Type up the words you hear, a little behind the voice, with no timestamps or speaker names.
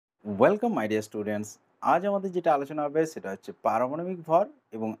Welcome my dear students. আজ আমাদের যেটা আলোচনা হবে সেটা হচ্ছে পারমাণবিক ভর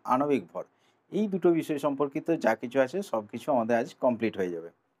এবং আণবিক ভর। এই দুটো বিষয় সম্পর্কিত যা কিছু আছে সব কিছু আমাদের আজ কমপ্লিট হয়ে যাবে।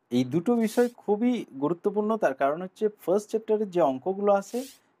 এই দুটো বিষয় খুবই গুরুত্বপূর্ণ, তার কারণ হচ্ছে ফার্স্ট চ্যাপ্টারের যে অঙ্কগুলো আছে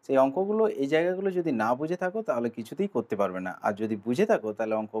সেই অঙ্কগুলো এই জায়গাগুলো যদি না বুঝে থাকো তাহলে কিছুতেই করতে পারবে না, আর যদি বুঝে থাকো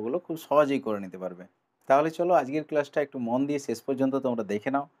তাহলে অঙ্কগুলো খুব সহজেই করে নিতে পারবে। তাহলে চলো আজকের ক্লাসটা একটু মন দিয়ে শেষ পর্যন্ত তোমরা দেখে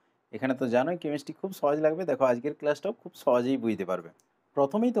নাও। এখানে তো জানোই কেমিস্ট্রি খুব সহজ লাগবে, দেখো আজকের ক্লাসটাও খুব সহজেই বুঝতে পারবে।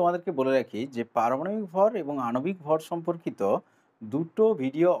 প্রথমেই তোমাদেরকে বলে রাখি যে পারমাণবিক ভর এবং আণবিক ভর সম্পর্কিত দুটো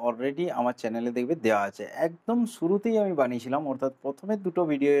ভিডিও অলরেডি আমার চ্যানেলে দেখবে দেওয়া আছে। একদম শুরুতেই আমি বানিয়েছিলাম, অর্থাৎ প্রথমের দুটো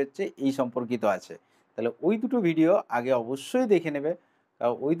ভিডিও হচ্ছে এই সম্পর্কিত আছে। তাহলে ওই দুটো ভিডিও আগে অবশ্যই দেখে নেবে,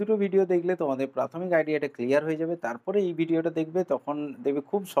 কারণ ওই দুটো ভিডিও দেখলে তোমাদের প্রাথমিক আইডিয়াটা ক্লিয়ার হয়ে যাবে। তারপরে এই ভিডিওটা দেখবে, তখন দেখবে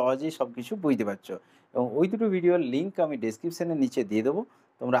খুব সহজেই সব কিছু বুঝতে পারছো। এবং ওই দুটো ভিডিওর লিঙ্ক আমি ডেসক্রিপশানের নিচে দিয়ে দেবো।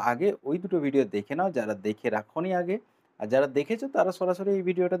 তোমরা আগে ওই দুটো ভিডিও দেখে নাও, যারা দেখে রাখোনি আগে। আর যারা দেখেছো তারা সরাসরি এই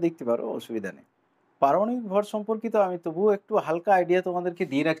ভিডিওটা দেখতে পারো, অসুবিধা নেই। পারমাণবিক ভর সম্পর্কিত আমি তবুও একটু হালকা আইডিয়া তোমাদেরকে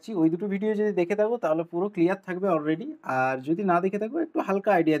দিয়ে রাখছি। ওই দুটো ভিডিও যদি দেখে থাকো তাহলে পুরো ক্লিয়ার থাকবে অলরেডি, আর যদি না দেখে থাকো একটু হালকা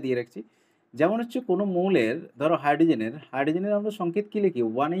আইডিয়া দিয়ে রাখছি। যেমন হচ্ছে কোনো মৌলের, ধরো হাইড্রোজেনের আমরা সংকেত কী লিখি?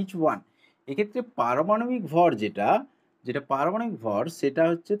 1H1। এক্ষেত্রে পারমাণবিক ভর যেটা যেটা পারমাণবিক ভর সেটা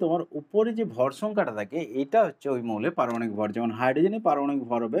হচ্ছে তোমার উপরে যে ভর সংখ্যাটা থাকে এটা হচ্ছে ওই মৌলের পারমাণবিক ভর। যেমন হাইড্রোজেনের পারমাণবিক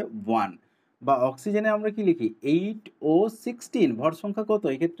ভর হবে 1, বা অক্সিজেনে আমরা কি লিখি 8O16। ভর সংখ্যা কত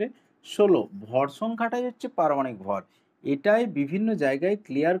এক্ষেত্রে? 16। ভর সংখ্যাটাই হচ্ছে পারমাণবিক ভর। এটাই বিভিন্ন জায়গায়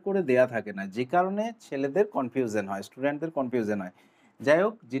ক্লিয়ার করে দেয়া থাকে না, যে কারণে ছেলেদের কনফিউশন হয়, স্টুডেন্টদের কনফিউশন হয়। যাই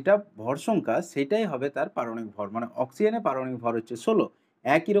হোক, যেটা ভর সংখ্যা সেটাই হবে তার পারমাণবিক ভর। মানে অক্সিজেনের পারমাণবিক ভর হচ্ছে 16।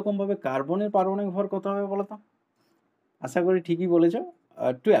 একই রকমভাবে কার্বনের পারমাণবিক ভর কত হবে বলো তো? আশা করি ঠিকই বলেছ,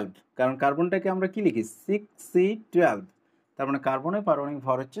 12। কারণ কার্বনটাকে আমরা কি লিখি? 6C12। তার মানে কার্বনের পারমাণবিক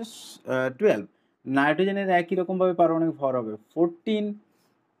ভর হচ্ছে 12। নাইট্রোজেনের একই রকমভাবে পারমাণবিক ভর হবে 14।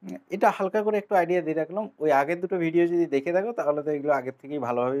 এটা হালকা করে একটু আইডিয়া দিয়ে রাখলাম। ওই আগের দুটো ভিডিও যদি দেখে থাকো তাহলে তো এগুলো আগের থেকেই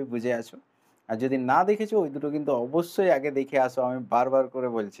ভালোভাবেই বুঝে আছো। আর যদি না দেখেছো ওই দুটো কিন্তু অবশ্যই আগে দেখে আসো, আমি বারবার করে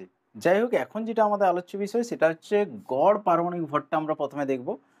বলছি। যাই হোক, এখন যেটা আমাদের আলোচ্য বিষয় সেটা হচ্ছে গড় পারমাণবিক ভরটা আমরা প্রথমে দেখব।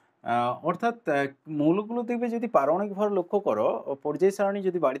 অর্থাৎ মৌলগুলো দেখবে, যদি পারমাণবিক ভর লক্ষ্য করো, পর্যায় সারণী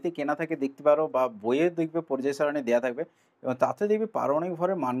যদি বাড়িতে কেনা থাকে দেখতে পারো, বা বইয়ে দেখবে পর্যায় সারণী দেওয়া থাকবে, এবং তাতে দেখবে পারমাণবিক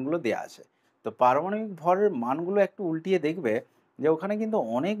ভরের মানগুলো দেওয়া আছে। তো পারমাণবিক ভরের মানগুলো একটু উল্টিয়ে দেখবে যে ওখানে কিন্তু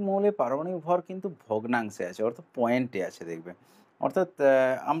অনেক মৌলের পারমাণবিক ভর কিন্তু ভগ্নাংশে আছে, অর্থাৎ পয়েন্টে আছে দেখবে। অর্থাৎ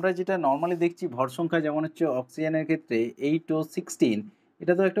আমরা যেটা নর্মালি দেখছি ভর সংখ্যা, যেমন হচ্ছে অক্সিজেনের ক্ষেত্রে 8O16,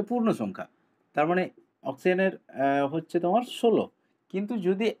 এটা তো একটা পূর্ণ সংখ্যা। তার মানে অক্সিজেনের হচ্ছে তোমার 16। কিন্তু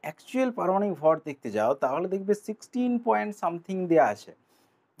যদি অ্যাকচুয়াল পারমাণবিক ভর দেখতে যাও তাহলে দেখবে 16 পয়েন্ট সামথিং দেওয়া আছে।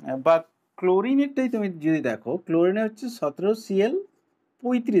 বা ক্লোরিনেরটাই তুমি যদি দেখো, ক্লোরিনে হচ্ছে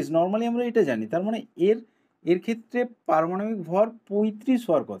 17Cl35। নর্মালি আমরা এটা জানি, তার মানে এর এর ক্ষেত্রে পারমাণবিক ভর 35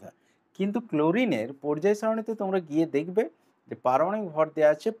 হওয়ার কথা। কিন্তু ক্লোরিনের পর্যায় সারণীতে তোমরা গিয়ে দেখবে যে পারমাণবিক ভর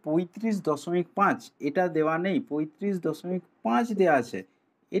দেওয়া আছে 35.5। এটা দেওয়া নেই, 35.5 দেওয়া আছে,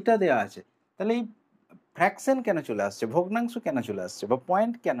 এটা দেওয়া আছে। তাহলে এই ফ্র্যাকশন কেন চলে আসছে, ভগ্নাংশ কেন চলে আসছে, বা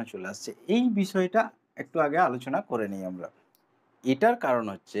পয়েন্ট কেন চলে আসছে, এই বিষয়টা একটু আগে আলোচনা করে নিই আমরা। এটার কারণ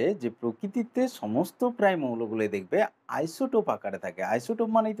হচ্ছে যে প্রকৃতিতে সমস্ত প্রায় মৌলগুলো দেখবে আইসোটোপ আকারে থাকে। আইসোটোপ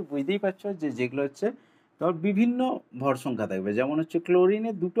মানেই তো বুঝতেই পারছো যে যেগুলো হচ্ছে তোমার বিভিন্ন ভর সংখ্যা থাকবে। যেমন হচ্ছে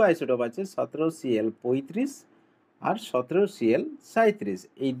ক্লোরিনের দুটো আইসোটোপ আছে, 17Cl35 আর 17Cl37।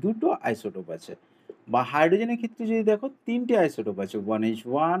 এই দুটো আইসোটোপ আছে। বা হাইড্রোজেনের ক্ষেত্রে যদি দেখো তিনটে আইসোটোপ আছে,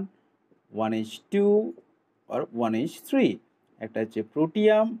 1H1, 1H2 আর 1H3। একটা হচ্ছে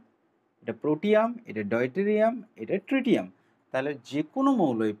প্রোটিয়াম, এটা ডয়টেরিয়াম, এটা ট্রিটিয়াম। তাহলে যে কোনো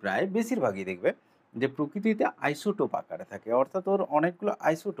মৌলই প্রায় বেশিরভাগই দেখবে যে প্রকৃতিতে আইসোটোপ আকারে থাকে, অর্থাৎ ওর অনেকগুলো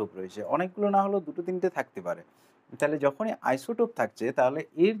আইসোটোপ রয়েছে, অনেকগুলো না হলেও দুটো তিনটে থাকতে পারে। তাহলে যখনই আইসোটোপ থাকছে তাহলে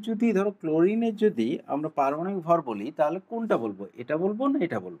এর যদি ধরো ক্লোরিনের যদি আমরা পারমাণবিক ভর বলি তাহলে কোনটা বলবো? এটা বলবো না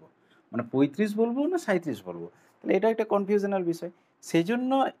এটা বলবো? মানে 35 বলবো না 37 বলবো? তাহলে এটা একটা কনফিউশনাল বিষয়। সেই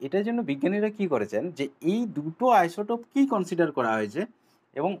জন্য এটার জন্য বিজ্ঞানীরা কি করেছেন যে এই দুটো আইসোটোপকেই কনসিডার করা হয়েছে,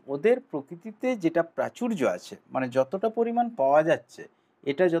 এবং ওদের প্রকৃতিতে যেটা প্রাচুর্য আছে, মানে যতটা পরিমাণ পাওয়া যাচ্ছে,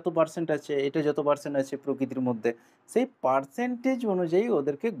 এটা যত পার্সেন্ট আছে, এটা যত পার্সেন্ট আছে প্রকৃতির মধ্যে, সেই পার্সেন্টেজ অনুযায়ী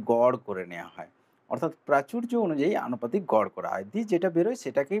ওদেরকে গড় করে নেওয়া হয়। অর্থাৎ প্রাচুর্য অনুযায়ী আনুপাতিক গড় করা হয়, দিয়ে যেটা বেরোয়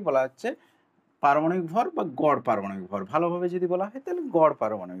সেটাকেই বলা হচ্ছে পারমাণবিক ভর বা গড় পারমাণবিক ভর। ভালোভাবে যদি বলা হয় তাহলে গড়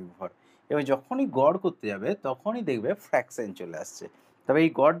পারমাণবিক ভর। এবার যখনই গড় করতে যাবে তখনই দেখবে ফ্র্যাকশন চলে আসছে। তবে এই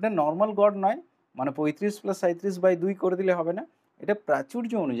গড়টা নর্মাল গড় নয়, মানে 35 + 37/2 করে দিলে হবে না। এটা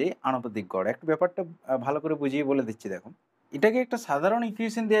প্রাচুর্য অনুযায়ী আনুপাতিক গড়। একটু ব্যাপারটা ভালো করে বুঝিয়ে বলে দিচ্ছি দেখো। এটাকে একটা সাধারণ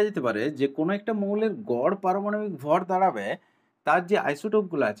ইকুয়েশন দেওয়া যেতে পারে যে কোনো একটা মৌলের গড় পারমাণবিক ভর দাঁড়াবে তার যে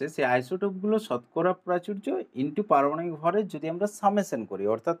আইসোটোপগুলো আছে সেই আইসোটোপগুলো শতকরা প্রাচুর্য ইনটু পারমাণবিক ভরের যদি আমরা সামেশন করি,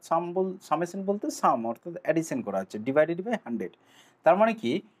 অর্থাৎ সামেশন বলতে সাম অর্থাৎ অ্যাডিশন করা হচ্ছে ডিভাইডেড বাই 100। তার মানে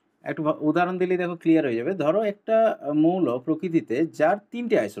কি, একটু উদাহরণ দিলেই দেখো ক্লিয়ার হয়ে যাবে। ধরো একটা মৌল প্রকৃতিতে যার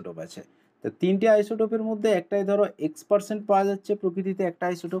 3টে আইসোটোপ আছে, তো 3টে আইসোটোপের মধ্যে একটাই ধরো X% পাওয়া যাচ্ছে প্রকৃতিতে একটা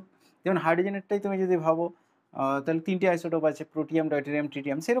আইসোটোপ। যেমন হাইড্রোজেনেরটাই তুমি যদি ভাবো, তাহলে 3টে আইসোটোপ আছে, প্রোটিয়াম, ডয়টেরিয়াম,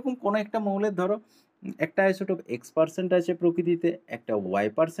 ট্রিটিয়াম। সেরকম কোনো একটা মৌলের ধরো একটা আইসোটোপ X% আছে প্রকৃতিতে, একটা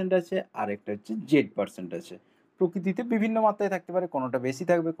Y% আছে, আর একটা হচ্ছে Z% আছে। প্রকৃতিতে বিভিন্ন মাত্রায় থাকতে পারে, কোনোটা বেশি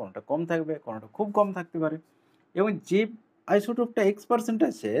থাকবে, কোনোটা কম থাকবে, কোনোটা খুব কম থাকতে পারে। এবং যে আইসোটোপটা X%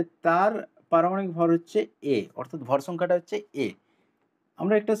 আছে তার পারমাণবিক ভর হচ্ছে A, অর্থাৎ ভর সংখ্যাটা হচ্ছে A।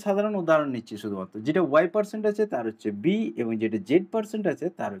 আমরা একটা সাধারণ উদাহরণ নিচ্ছি শুধুমাত্র, যেটা Y% আছে তার হচ্ছে B, এবং যেটা Z% আছে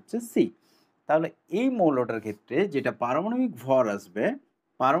তার হচ্ছে C। তাহলে এই মৌলটার ক্ষেত্রে যেটা পারমাণবিক ভর আসবে,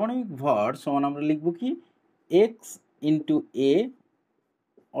 পারমাণবিক ভর সমান আমরা লিখব কি X ইন্টু A,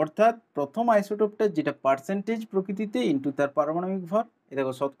 অর্থাৎ প্রথম আইসোটোপটা যেটা পার্সেন্টেজ প্রকৃতিতে ইন্টু তার পারমাণবিক ভর, এ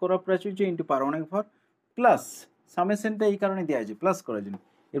দেখো শতকরা প্রাচুর্য ইন্টু পারমাণবিক ভর, প্লাস সামেশনটা এই কারণে দেওয়া আছে প্লাস করার জন্য।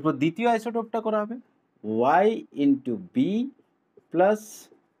 এরপর দ্বিতীয় আইসোটোপটা করা হবে Y into B plus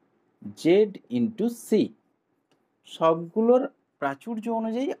Z into C. সবগুলোর প্রাচুর্য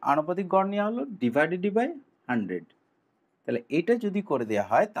অনুযায়ী আনুপাতিক গড় নেওয়া হলো ডিভাইডেড বাই 100। তাহলে এটা যদি করে দেওয়া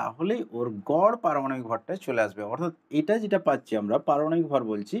হয় তাহলে ওর গড় পারমাণবিক ভরটা চলে আসবে। অর্থাৎ এটা যেটা পাচ্ছি আমরা পারমাণবিক ভর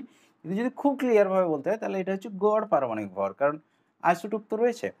বলছি, কিন্তু যদি খুব ক্লিয়ারভাবে বলতে হয় তাহলে এটা হচ্ছে গড় পারমাণবিক ভর, কারণ আইসোটোপ তো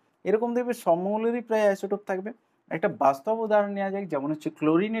রয়েছে। এরকম দেখবে সব মৌলেরই প্রায় আইসোটোপ থাকবে। একটা বাস্তব উদাহরণ নেওয়া যাক, যেমন হচ্ছে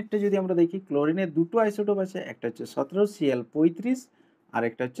ক্লোরিনেরটা যদি আমরা দেখি, ক্লোরিনের দুটো আইসোটোপ আছে, একটা হচ্ছে 17Cl35 আর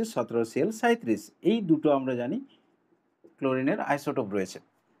একটা হচ্ছে 17Cl37। এই দুটো আমরা জানি ক্লোরিনের আইসোটোপ রয়েছে।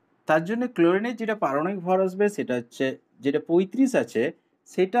 তার জন্য ক্লোরিনের যেটা পারমাণবিক ভর আসবে সেটা হচ্ছে, যেটা 35 আছে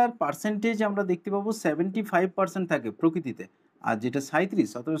সেটার পার্সেন্টেজ আমরা দেখতে পাবো 75% থাকে প্রকৃতিতে, আর যেটা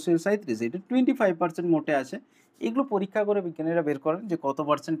 1737 এটা 25% মোটে আছে। এগুলো পরীক্ষা করে বিজ্ঞানীরা বের করেন যে কত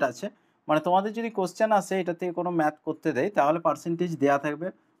পার্সেন্ট আছে। মানে তোমাদের যদি কোশ্চেন আসে এটা থেকে কোনো ম্যাথ করতে দেয় তাহলে পার্সেন্টেজ দেওয়া থাকবে,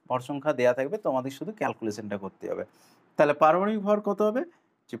 ভর সংখ্যা দেওয়া থাকবে, তোমাদের শুধু ক্যালকুলেশনটা করতে হবে। তাহলে পারমাণবিক ভর কত হবে,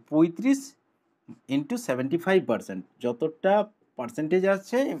 যে 35 ইন্টু 75%, যতটা পার্সেন্টেজ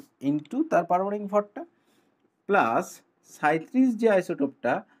আছে ইন্টু তার পারমাণবিক ভরটা, প্লাস 37 যে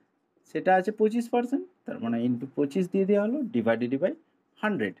আইসোটোপটা সেটা আছে 25%, তার মানে ইন্টু 25 দিয়ে দেওয়া হলো ডিভাইডেড বাই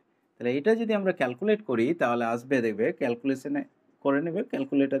 100। তাহলে এটা যদি আমরা ক্যালকুলেট করি তাহলে আসবে, দেখবে ক্যালকুলেশনে করে নেবে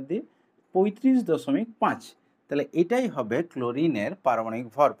ক্যালকুলেটর দিয়ে, 35.5। তাহলে এটাই হবে ক্লোরিনের পারমাণবিক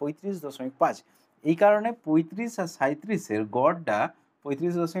ভর 35.5। এই কারণে 35 আর 37-এর গড়টা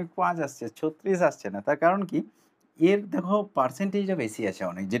 35.5 আসছে, 36 আসছে না। তার কারণ কি, এর দেখো পার্সেন্টেজটা বেশি আছে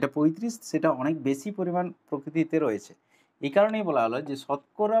অনেক, যেটা 35 সেটা অনেক বেশি পরিমাণ প্রকৃতিতে রয়েছে। এই কারণেই বলা হলো যে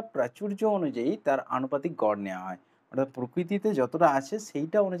শতকরা প্রাচুর্য অনুযায়ী তার আনুপাতিক গড় নেওয়া হয়, অর্থাৎ প্রকৃতিতে যতটা আছে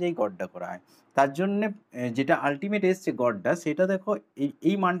সেইটা অনুযায়ী গড়টা করা হয়। তার জন্যে যেটা আলটিমেট এসছে গড়টা, সেটা দেখো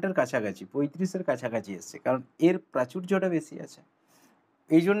এই মানটার কাছাকাছি 35-এর কাছাকাছি এসছে, কারণ এর প্রাচুর্যটা বেশি আছে।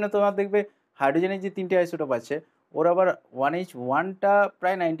 এই জন্য তোমার দেখবে হাইড্রোজেনের যে 3টে আইসোটোপ আছে ওর আবার 1H1টা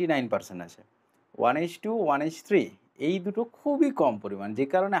প্রায় 99% আছে, 1H2, 1H3 এই দুটো খুবই কম পরিমাণ, যে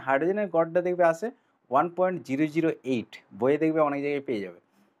কারণে হাইড্রোজেনের গড়টা দেখবে আসে 1.008, বইয়ে দেখবে অনেক জায়গায় পেয়ে যাবে।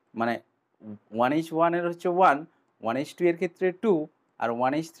 মানে 1H1 এর হচ্ছে 1, 1H2 এর ক্ষেত্রে 2, আর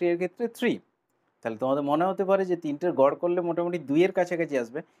 1H3 এর ক্ষেত্রে 3। তাহলে তোমাদের মনে হতে পারে যে 3টের গড় করলে মোটামুটি 2-এর কাছাকাছি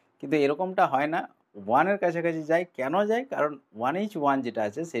আসবে, কিন্তু এরকমটা হয় না, 1-এর কাছাকাছি যায়। কেন যায়, কারণ 1H1 যেটা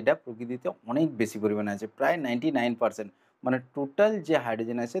আছে সেটা প্রকৃতিতে অনেক বেশি পরিমাণে আছে, প্রায় 99%। মানে টোটাল যে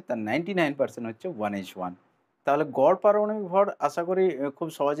হাইড্রোজেন আছে তার 99% হচ্ছে 1H1। তাহলে গড় পারমাণবিক ভর আশা করি খুব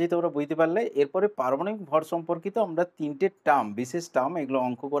সহজেই তোমরা বুঝতে পারলে। এরপরে পারমাণবিক ভর সম্পর্কিত আমরা 3টে টার্ম, বিশেষ টার্ম, এগুলো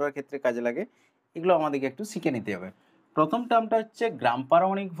অঙ্ক করার ক্ষেত্রে কাজে লাগে, এগুলো আমাদেরকে একটু শিখে নিতে হবে। প্রথম টার্মটা হচ্ছে গ্রাম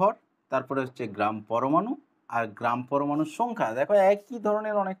পারমাণবিক ভর, তারপরে হচ্ছে গ্রাম পরমাণু, আর গ্রাম পরমাণুর সংখ্যা। দেখো একই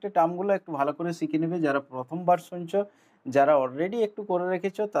ধরনের অনেকটা টার্মগুলো একটু ভালো করে শিখে নেবে, যারা প্রথমবার শুনছো, যারা অলরেডি একটু করে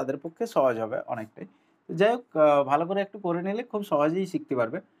রেখেছো তাদের পক্ষে সহজ হবে অনেকটাই। তো যাই হোক, ভালো করে একটু করে নিলে খুব সহজেই শিখতে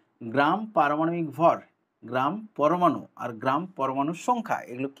পারবে। গ্রাম পারমাণবিক ভর, গ্রাম পরমাণু, আর গ্রাম পরমাণুর সংখ্যা,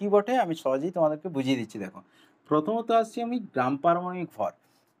 এগুলো কি বটে আমি সহজেই তোমাদেরকে বুঝিয়ে দিচ্ছি। দেখো প্রথমত আসছি আমি গ্রাম পারমাণবিক ভর।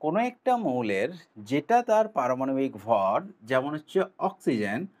 কোনো একটা মৌলের যেটা তার পারমাণবিক ভর, যেমন হচ্ছে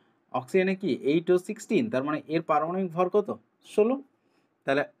অক্সিজেন, অক্সিজেনে কি 8 ও 16, তার মানে এর পারমাণবিক ভর কত, 16।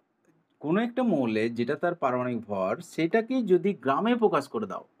 তাহলে কোনো একটা মৌলে যেটা তার পারমাণবিক ভর সেটাকে যদি গ্রামে প্রকাশ করে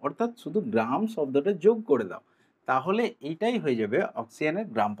দাও, অর্থাৎ শুধু গ্রাম শব্দটা যোগ করে দাও, তাহলে এইটাই হয়ে যাবে অক্সিজেনের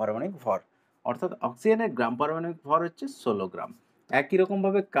গ্রাম পারমাণবিক ভর। অর্থাৎ অক্সিজেনের গ্রাম পারমাণবিক ভর হচ্ছে 16 গ্রাম। একই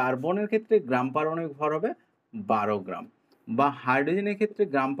রকমভাবে কার্বনের ক্ষেত্রে গ্রাম পারমাণবিক ভর হবে 12 গ্রাম, বা হাইড্রোজেনের ক্ষেত্রে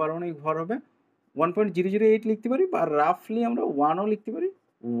গ্রাম পারমাণবিক ভর হবে 1.008 লিখতে পারি, বা রাফলি আমরা 1ও লিখতে পারি,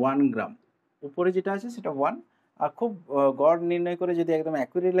 1 গ্রাম। উপরে যেটা আছে সেটা 1, আর খুব গড় নির্ণয় করে যদি একদম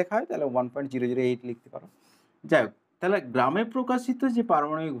অ্যাকুরেট লেখা হয় তাহলে 1.008 লিখতে পারো। যাই হোক, তাহলে গ্রামে প্রকাশিত যে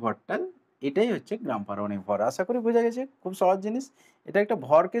পারমাণবিক ভরটা, এটাই হচ্ছে গ্রাম পারমাণবিক ভর। আশা করি বোঝা গেছে, খুব সহজ জিনিস। এটা একটা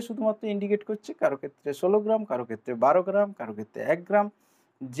ভরকে শুধুমাত্র ইন্ডিকেট করছে, কারো ক্ষেত্রে 16 গ্রাম, কারো ক্ষেত্রে 12 গ্রাম, কারো ক্ষেত্রে 1 গ্রাম।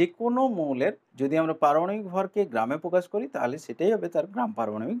 যে কোনো মৌলের যদি আমরা পারমাণবিক ভরকে গ্রামে প্রকাশ করি তাহলে সেটাই হবে তার গ্রাম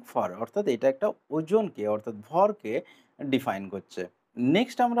পারমাণবিক ভর, অর্থাৎ এটা একটা ওজনকে অর্থাৎ ভরকে ডিফাইন করছে।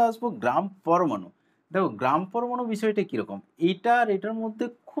 নেক্সট আমরা আসবো গ্রাম পরমাণু। দেখো গ্রাম পরমাণু বিষয়টা কীরকম, এটা আর এটার মধ্যে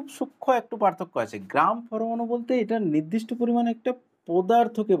খুব সূক্ষ্ম একটু পার্থক্য আছে। গ্রাম পরমাণু বলতে এটা নির্দিষ্ট পরিমাণে একটা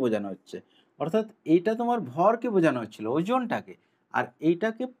পদার্থকে বোঝানো হচ্ছে, অর্থাৎ এইটা তোমার ভরকে বোঝানো হচ্ছিল, ওজনটাকে, আর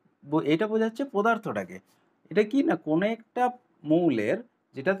এটা বোঝাচ্ছে পদার্থটাকে। এটা কি না, কোনো একটা মৌলের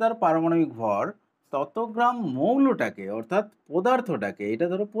যেটা তার পারমাণবিক ভর তত গ্রাম মৌলটাকে অর্থাৎ পদার্থটাকে, এটা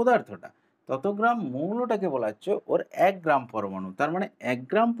ধরো পদার্থটা, তত গ্রাম মৌলটাকে বলা হচ্ছে ওর 1 গ্রাম পরমাণু। তার মানে 1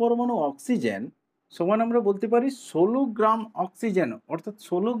 গ্রাম পরমাণু অক্সিজেন সমান আমরা বলতে পারি 16 গ্রাম অক্সিজেন, অর্থাৎ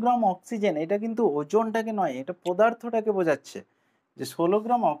 16 গ্রাম অক্সিজেন। এটা কিন্তু ওজনটাকে নয়, এটা পদার্থটাকে বোঝাচ্ছে, যে 16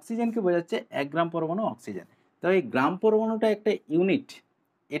 গ্রাম অক্সিজেনকে বোঝাচ্ছে 1 গ্রাম পরমাণু অক্সিজেন। তো এই গ্রাম পরমাণুটা একটা ইউনিট।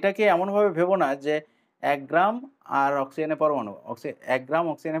 এটাকে এমনভাবে ভেবো না যে 1 গ্রাম আর অক্সিজেনের পরমাণু, 1 গ্রাম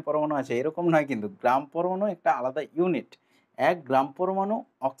অক্সিজেনের পরমাণু আছে, এরকম নয় কিন্তু। গ্রাম পরমাণু একটা আলাদা ইউনিট। 1 গ্রাম পরমাণু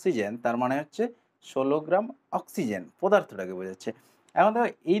অক্সিজেন তার মানে হচ্ছে 16 গ্রাম অক্সিজেন, পদার্থটাকে বোঝাচ্ছে। এখন দেখো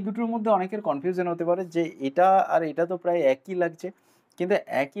এই দুটোর মধ্যে অনেকের কনফিউশন হতে পারে যে এটা আর এটা তো প্রায় একই লাগছে, কিন্তু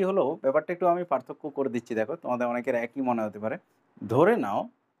একই হলেও ব্যাপারটা একটু আমি পার্থক্য করে দিচ্ছি। দেখো তোমাদের অনেকের একই মনে হতে পারে। ধরে নাও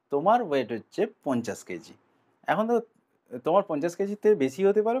তোমার ওয়েট হচ্ছে 50 কেজি। এখন তো তোমার 50 কেজিতে বেশি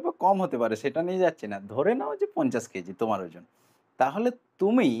হতে পারে বা কম হতে পারে, সেটা নিয়ে যাচ্ছে না। ধরে নাও যে 50 কেজি তোমার ওজন। তাহলে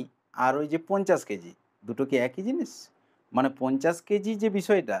তুমি আর ওই যে 50 কেজি, দুটো কি একই জিনিস? মানে 50 কেজি যে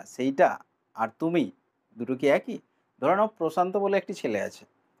বিষয়টা সেইটা আর তুমি, দুটো কি একই? ধরে নাও প্রশান্ত বলে একটি ছেলে আছে,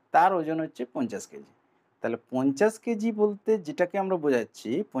 তার ওজন হচ্ছে 50 কেজি। তাহলে 50 কেজি বলতে যেটাকে আমরা বোঝাচ্ছি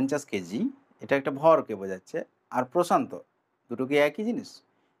 50 কেজি, এটা একটা ভরকে বোঝাচ্ছে। আর প্রশান্ত, দুটো কি একই জিনিস?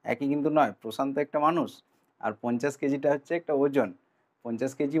 একই কিন্তু নয়। প্রশান্ত একটা মানুষ, আর 50 কেজিটা হচ্ছে একটা ওজন।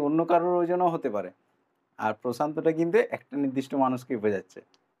 50 কেজি অন্য কারোর ওজনও হতে পারে, আর প্রশান্তটা কিন্তু একটা নির্দিষ্ট মানুষকেই বোঝাচ্ছে।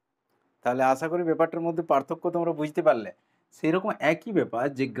 তাহলে আশা করি ব্যাপারটার মধ্যে পার্থক্য তোমরা বুঝতে পারলে। সেরকম একই ব্যাপার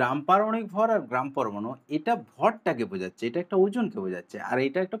যে গ্রাম পারমাণবিক ভর আর গ্রাম পরমাণু, এটা ভরটাকে বোঝাচ্ছে, এটা একটা ওজনকে বোঝাচ্ছে, আর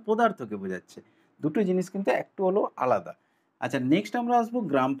এটা একটা পদার্থকে বোঝাচ্ছে। দুটো জিনিস কিন্তু একটু হলেও আলাদা। আচ্ছা, নেক্সট আমরা আসবো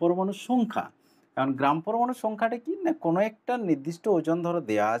গ্রাম পরমাণুর সংখ্যা। কারণ গ্রাম পরমাণুর সংখ্যাটা কি না, কোনো একটা নির্দিষ্ট ওজন ধরো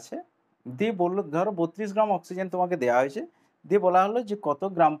দেওয়া আছে, দিয়ে বললো ধরো 32 গ্রাম অক্সিজেন তোমাকে দেওয়া হয়েছে, দিয়ে বলা হলো যে কত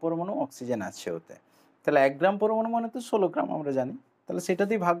গ্রাম পরমাণু অক্সিজেন আছে ওতে। তাহলে 1 গ্রাম পরমাণু মানে তো 16 গ্রাম আমরা জানি, তাহলে সেটা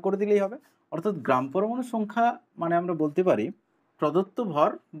দিয়ে ভাগ করে দিলেই হবে। অর্থাৎ গ্রাম পরমাণু সংখ্যা মানে আমরা বলতে পারি প্রদত্ত ভর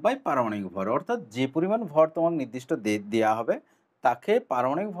বাই পারমাণবিক ভর, অর্থাৎ যে পরিমাণ ভর তোমার নির্দিষ্ট দেওয়া হবে তাকে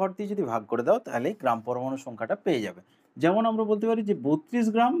পারমাণবিক ভর দিয়ে যদি ভাগ করে দাও তাহলেই গ্রাম পরমাণু সংখ্যাটা পেয়ে যাবে। যেমন আমরা বলতে পারি যে 32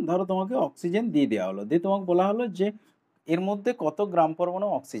 গ্রাম ধরো তোমাকে অক্সিজেন দিয়ে দেওয়া হলো, দিয়ে তোমাকে বলা হলো যে এর মধ্যে কত গ্রাম পরমাণু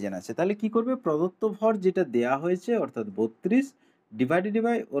অক্সিজেন আছে। তাহলে কি করবে, প্রদত্ত ভর যেটা দেওয়া হয়েছে অর্থাৎ 32 ডিভাইডেড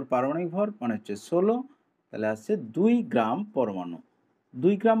বাই ওর পারমাণবিক ভর মানে হচ্ছে 16, তাহলে আসছে 2 গ্রাম পরমাণু।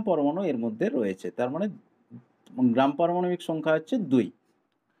 2 গ্রাম পরমাণু এর মধ্যে রয়েছে, তার মানে গ্রাম পারমাণবিক সংখ্যা হচ্ছে 2।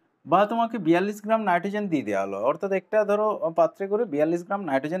 বা তোমাকে 42 গ্রাম নাইট্রোজেন দিয়ে দেওয়া হলো, অর্থাৎ একটা ধরো পাত্রে করে 42 গ্রাম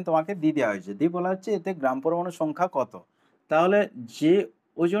নাইট্রোজেন তোমাকে দিয়ে দেওয়া হয়েছে, দিয়ে বলা হচ্ছে এতে গ্রাম পরমাণু সংখ্যা কত। তাহলে যে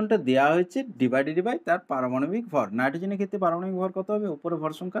ওজনটা দেওয়া হয়েছে ডিভাইডেড বাই তার পারমাণবিক ভর। নাইট্রোজেনের ক্ষেত্রে পারমাণবিক ভর কত হবে, উপরে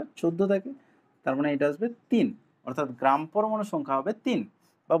ভর সংখ্যা 14 থাকে, তার মানে এটা আসবে 3, অর্থাৎ গ্রাম পরমাণু সংখ্যা হবে 3,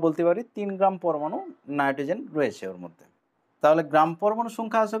 বা বলতে পারি 3 গ্রাম পরমাণু নাইট্রোজেন রয়েছে ওর মধ্যে। তাহলে গ্রাম পরমাণু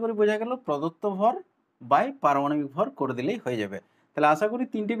সংখ্যা আশা করি বোঝা গেল, প্রদত্ত ভর বাই পারমাণবিক ভর করে দিলেই হয়ে যাবে। তাহলে আশা করি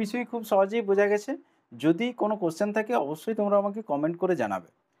তিনটে বিষয় খুব সহজেই বোঝা গেছে। যদি কোনো কোশ্চেন থাকে অবশ্যই তোমরা আমাকে কমেন্ট করে জানাবে।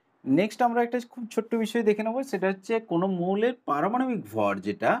 নেক্সট আমরা একটা খুব ছোট্ট বিষয় দেখে নেবো, সেটা হচ্ছে কোনো মৌলের পারমাণবিক ভর,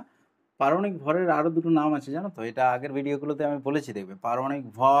 যেটা পারমাণবিক ভরের আরও দুটো নাম আছে জানো তো, এটা আগের ভিডিওগুলোতে আমি বলেছি, দেখবে পারমাণবিক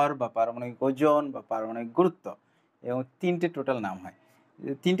ভর বা পারমাণবিক ওজন বা পারমাণবিক গুরুত্ব, এবং তিনটে টোটাল নাম হয়।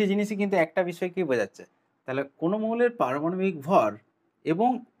 তিনটে জিনিসই কিন্তু একটা বিষয়কেই বোঝাচ্ছে। তাহলে কোনো মৌলের পারমাণবিক ভর এবং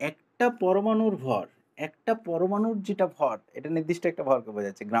একটা পরমাণুর ভর, একটা পরমাণুর যেটা ভর, এটা নির্দিষ্ট একটা ভরকে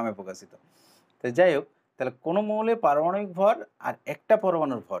বোঝাচ্ছে গ্রামে প্রকাশিত। তো যাই হোক, তাহলে কোনো মৌলের পারমাণবিক ভর আর একটা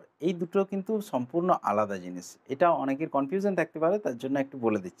পরমাণুর ভর, এই দুটো কিন্তু সম্পূর্ণ আলাদা জিনিস। এটা অনেকের কনফিউশন থাকতে পারে, তার জন্য একটু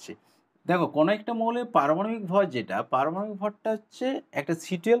বলে দিচ্ছি। দেখো কোনো একটা মৌলের পারমাণবিক ভর, যেটা পারমাণবিক ভরটা হচ্ছে একটা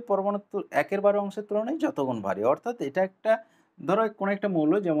সিটিএল পরমাণুর একের বারে অংশের তুলনায় যতগুণ ভারী। অর্থাৎ এটা একটা ধরো কোনো একটা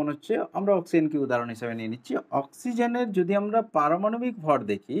মৌল, যেমন হচ্ছে আমরা অক্সিজেনকে উদাহরণ হিসেবে নিয়ে নিচ্ছি। অক্সিজেনের যদি আমরা পারমাণবিক ভর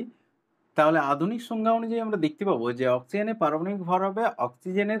দেখি, তাহলে আধুনিক সংজ্ঞা অনুযায়ী আমরা দেখতে পাবো যে অক্সিজেনের পারমাণবিক ভর হবে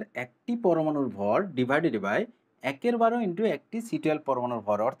অক্সিজেনের একটি পরমাণুর ভর ডিভাইডেড বাই 1/12 ইন্টু একটি C12 পরমাণুর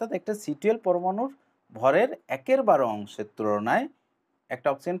ভর, অর্থাৎ একটা C12 পরমাণুর ভরের 1/12 অংশের তুলনায় একটা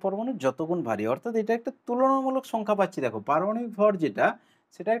অক্সিজেন পরমাণু যতগুণ ভারী, অর্থাৎ এটা একটা তুলনামূলক সংখ্যা পাচ্ছি। দেখো পারমাণবিক ভর যেটা,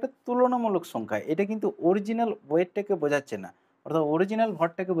 সেটা একটা তুলনামূলক সংখ্যা, এটা কিন্তু অরিজিনাল ওয়েটটাকে বোঝাচ্ছে না, অর্থাৎ অরিজিনাল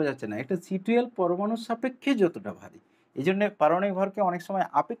ভরটাকে বোঝাচ্ছে না, একটা C12 পরমাণুর সাপেক্ষে যতটা ভারী। এই জন্য পারমাণবিক ভরকে অনেক সময়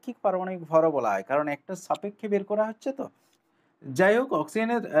আপেক্ষিক পারমাণবিক ভরও বলা হয়, কারণ একটা সাপেক্ষে বের করা হচ্ছে তো। যাই হোক,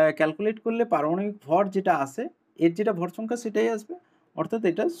 অক্সিজেনের ক্যালকুলেট করলে পারমাণবিক ভর যেটা আসে, এর যেটা ভর সংখ্যা সেটাই আসবে, অর্থাৎ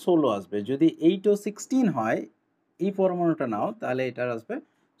এটা 16 আসবে। যদি 8 ও 16 হয়, এই পরমাণুটা নাও, তাহলে এটার আসবে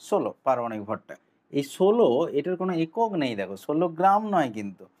 16 পারমাণবিক ভরটা। এই 16 এটার কোনো একক নেই, দেখো 16 গ্রাম নয়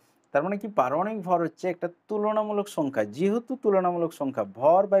কিন্তু। তার মানে কি, পারমাণবিক ভর হচ্ছে একটা তুলনামূলক সংখ্যা, যেহেতু তুলনামূলক সংখ্যা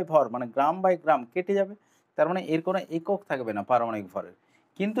ভর বাই ভর মানে গ্রাম বাই গ্রাম কেটে যাবে, তার মানে এর কোনো একক থাকবে না পারমাণবিক ভরের।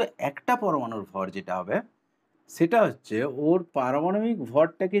 কিন্তু একটা পরমাণুর ভর যেটা হবে, সেটা হচ্ছে ওর পারমাণবিক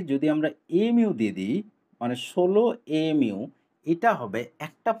ভরটাকে যদি আমরা এমইউ দিয়ে দিই, মানে 16 এমইউ, এটা হবে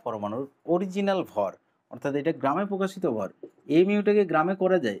একটা পরমাণুর অরিজিনাল ভর, অর্থাৎ এটা গ্রামে প্রকাশিত ভর। এমইউটাকে গ্রামে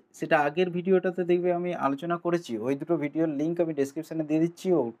করা যায়, সেটা আগের ভিডিওটাতে দেখবে আমি আলোচনা করেছি, ওই দুটো ভিডিওর লিঙ্ক আমি ডেসক্রিপশানে দিয়ে দিচ্ছি,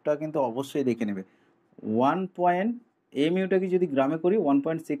 ওটা কিন্তু অবশ্যই দেখে নেবে। 1 এমইউটাকে যদি গ্রামে করি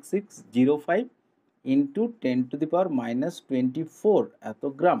 1.6605 ইন্টু 10⁻⁻24 এত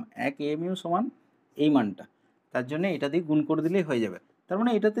গ্রাম, এক এমইউ সমান এই মানটা, তার জন্য এটা দিয়ে গুণ করে দিলেই হয়ে যাবে। তার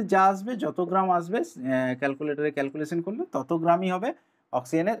মানে এটাতে যা আসবে, যত গ্রাম আসবে ক্যালকুলেটরে ক্যালকুলেশন করলে তত গ্রামই হবে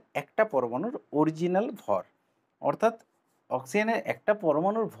অক্সিজেনের একটা পরমাণুর অরিজিনাল ভর। অর্থাৎ অক্সিজেনের একটা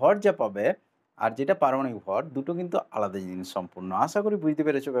পরমাণুর ভর যা পাবে আর যেটা পারমাণবিক ভর, দুটো কিন্তু আলাদা জিনিস সম্পূর্ণ। আশা করি বুঝতে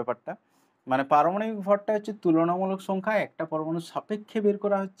পেরেছো ব্যাপারটা। মানে পারমাণবিক ভরটা হচ্ছে তুলনামূলক সংখ্যা, একটা পরমাণুর সাপেক্ষে বের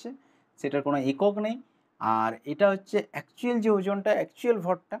করা হচ্ছে, সেটার কোনো একক নেই। আর এটা হচ্ছে অ্যাকচুয়াল যে ওজনটা, অ্যাকচুয়াল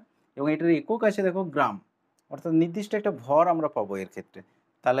ভরটা, এবং এটার একক আছে দেখো গ্রাম, অর্থাৎ নির্দিষ্ট একটা ভর আমরা পাবো এর ক্ষেত্রে।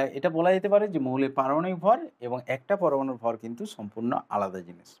 তাহলে এটা বলা যেতে পারে যে মৌলের পারমাণবিক ভর এবং একটা পরমাণুর ভর কিন্তু সম্পূর্ণ আলাদা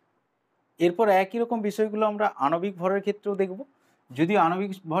জিনিস। এরপর একই রকম বিষয়গুলো আমরা আণবিক ভরের ক্ষেত্রেও দেখব। যদিও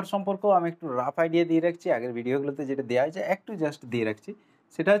আণবিক ভর সম্পর্কেও আমি একটু রাফ আইডিয়া দিয়ে রাখছি, আগের ভিডিওগুলোতে যেটা দেওয়া হয়েছে একটু জাস্ট দিয়ে রাখছি।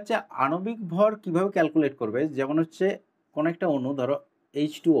 সেটা হচ্ছে আণবিক ভর কিভাবে ক্যালকুলেট করবে। যেমন হচ্ছে কোনো একটা অণু, ধরো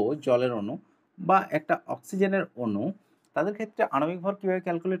H2O জলের অণু বা একটা অক্সিজেনের অণু, তাদের ক্ষেত্রে আণবিক ভর কীভাবে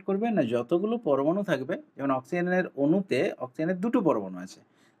ক্যালকুলেট করবে না, যতগুলো পরমাণু থাকবে, যেমন অক্সিজেনের অণুতে অক্সিজেনের দুটো পরমাণু আছে,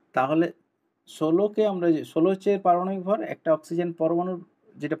 তাহলে 16কে আমরা 16 হচ্ছে এর পারমাণবিক ভর, একটা অক্সিজেন পরমাণুর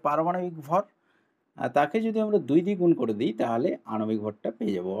যেটা পারমাণবিক ভর, তাকে যদি আমরা 2 দিয়ে গুণ করে দিই, তাহলে আণবিক ভরটা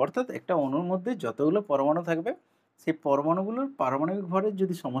পেয়ে যাব। অর্থাৎ একটা অণুর মধ্যে যতগুলো পরমাণু থাকবে, সেই পরমাণুগুলোর পারমাণবিক ভরের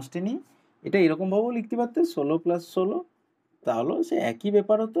যদি সমষ্টি নিই, এটা এরকমভাবেও লিখতে পারতে 16 + 16, তাহলেও সে একই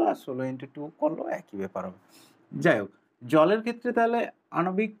ব্যাপার হতো, আর 16 × 2 করলেও একই ব্যাপার হবে। যাই হোক, জলের ক্ষেত্রে তাহলে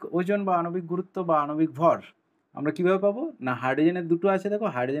আণবিক ওজন বা আণবিক গুরুত্ব বা আণবিক ভর আমরা কীভাবে পাবো না, হাইড্রোজেনের দুটো আছে, দেখো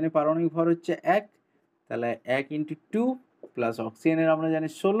হাইড্রোজেনের পারমাণবিক ভর হচ্ছে 1, তাহলে 1 × 2 প্লাস অক্সিজেনের আমরা জানি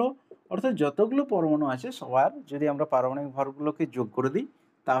 16, অর্থাৎ যতগুলো পরমাণু আছে সবার যদি আমরা পারমাণবিক ভরগুলোকে যোগ করে দিই,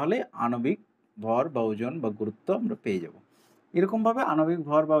 তাহলে আণবিক ভর বা ওজন বা গুরুত্ব আমরা পেয়ে যাব। এরকমভাবে আণবিক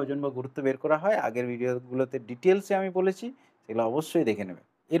ভর বা ওজন বা গুরুত্ব বের করা হয়, আগের ভিডিওগুলোতে ডিটেলসে আমি বলেছি, সেগুলো অবশ্যই দেখে নেবে।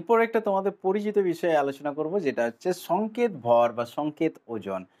 এরপর একটা তোমাদের পরিচিত বিষয়ে আলোচনা করব, যেটা হচ্ছে সংকেত ভর বা সংকেত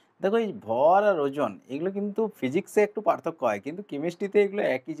ওজন। দেখো এই ভর আর ওজন এগুলো কিন্তু ফিজিক্সে একটু পার্থক্য হয়, কিন্তু কেমিস্ট্রিতে এগুলো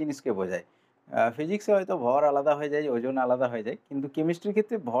একই জিনিসকে বোঝায়। ফিজিক্সে হয়তো ভর আলাদা হয়ে যায়, ওজন আলাদা হয়ে যায়, কিন্তু কেমিস্ট্রির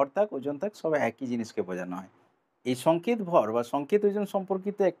ক্ষেত্রে ভর থাক ওজন থাক সব একই জিনিসকে বোঝানো হয়। এই সংকেত ভর বা সংকেত ওজন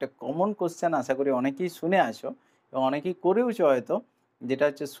সম্পর্কিত একটা কমন কোশ্চেন আশা করি অনেকেই শুনে আসো এবং অনেকেই করেওছো হয়তো, যেটা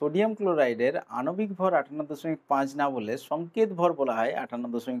হচ্ছে সোডিয়াম ক্লোরাইডের আণবিক ভর 58.5 না বলে সংকেত ভর বলা হয়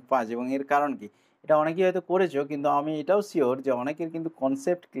 58.5, এবং এর কারণ কি, এটা অনেকেই হয়তো করেছো, কিন্তু আমি এটাও শিওর যে অনেকের কিন্তু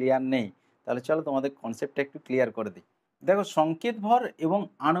কনসেপ্ট ক্লিয়ার নেই। তাহলে চলো তোমাদের কনসেপ্টটা একটু ক্লিয়ার করে দিই। দেখো সংকেত ভর এবং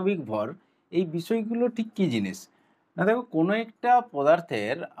আণবিক ভর এই বিষয়গুলো ঠিক কী জিনিস না, দেখো কোনো একটা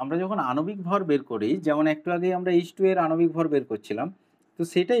পদার্থের আমরা যখন আণবিক ভর বের করি, যেমন একটু আগে আমরা H2 এর আণবিক ভর বের করছিলাম, তো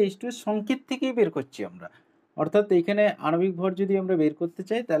সেটা H2 এর সংকেত থেকেই বের করছি আমরা। অর্থাৎ এইখানে আণবিক ভর যদি আমরা বের করতে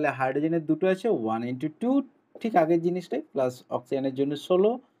চাই, তাহলে হাইড্রোজেনের দুটো আছে 1 × 2, ঠিক আগের জিনিসটাই, প্লাস অক্সিজেনের জন্য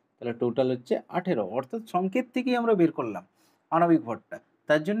 16, তাহলে টোটাল হচ্ছে 18, অর্থাৎ সংকেত থেকেই আমরা বের করলাম আণবিক ভরটা।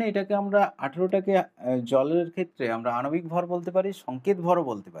 তার জন্য এটাকে আমরা 18টাকে জলের ক্ষেত্রে আমরা আণবিক ভর বলতে পারি, সংকেত ভরও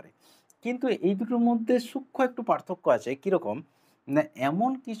বলতে পারি। কিন্তু এই দুটোর মধ্যে সূক্ষ্ম একটু পার্থক্য আছে। কীরকম না,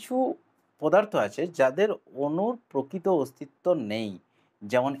 এমন কিছু পদার্থ আছে যাদের অণুর প্রকৃত অস্তিত্ব নেই,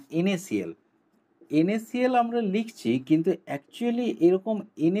 যেমন NaCl। NaCl আমরা লিখছি, কিন্তু অ্যাকচুয়ালি এরকম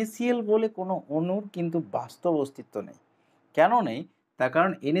NaCl বলে কোনো অণুর কিন্তু বাস্তব অস্তিত্ব নেই। কেন নেই, তার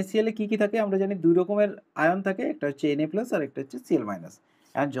কারণ NaCl এ কী কী থাকে আমরা জানি, দুই রকমের আয়ন থাকে, একটা হচ্ছে Na+ আর একটা হচ্ছে Cl-।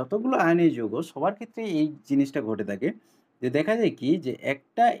 আর যতগুলো আয়নীয় যৌগ সবার ক্ষেত্রে এই জিনিসটা ঘটে থাকে যে দেখা যায় কি যে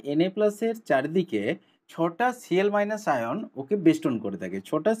একটা Na+ এর চারদিকে ৬টা Cl- আয়ন ওকে বেষ্টন করে থাকে।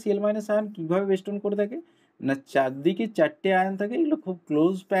 ৬টা Cl- আয়ন কিভাবে বেষ্টন করে থাকে? না চারদিকে ৪টে আয়ন থাকে, এগুলো খুব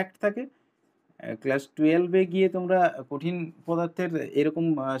ক্লোজ প্যাকড থাকে। ক্লাস 12 এ গিয়ে তোমরা কঠিন পদার্থের এরকম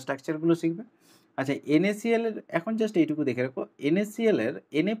স্ট্রাকচারগুলো শিখবে। আচ্ছা NaCl এর এখন জাস্ট এইটুকু দেখে রাখো। NaCl এর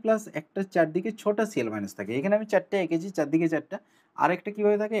Na+ একটা চারদিকে ৬টা Cl- থাকে। এখানে আমি ৪টে এঁকেছি, চারদিকে ৪টা। আরেকটা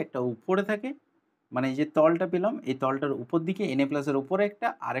কিভাবে থাকে? একটা উপরে থাকে, মানে এই যে তলটা পেলাম, এই তলটার উপর দিকে Na+ এর উপরে একটা,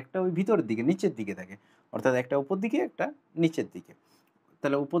 আরেকটা ওই ভিতরের দিকে নিচের দিকে থাকে। অর্থাৎ একটা উপর দিকে, একটা নিচের দিকে।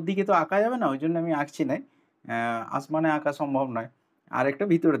 তাহলে উপর দিকে তো আঁকা যাবে না, ওইজন্য আমি আঁকছি নাই। আসমানে আঁকা সম্ভব নয়। আরেকটা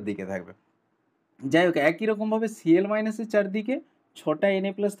ভিতরের দিকে থাকবে। যাই হোক একই রকমভাবে Cl- এর চারদিকে ৬টা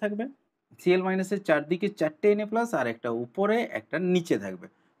Na+ থাকবে। Cl- এর চারদিকে ৪টে Na+ আর একটা উপরে একটা নিচে থাকবে।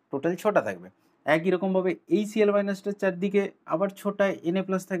 টোটাল ৬টা থাকবে। একই রকমভাবে এই Cl- টার চারদিকে আবার ৬টা Na+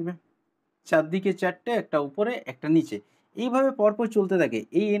 থাকবে। চারদিকে ৪টে, একটা উপরে একটা নিচে। এইভাবে পরপর চলতে থাকে।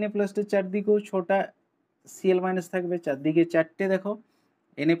 এই Na+ টার চারদিকেও ৬টা Cl- থাকবে, চারদিকে ৪টে দেখো।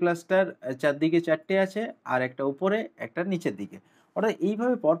 Na+ টার চারদিকে ৪টে আছে, আর একটা উপরে একটা নিচের দিকে। অর্থাৎ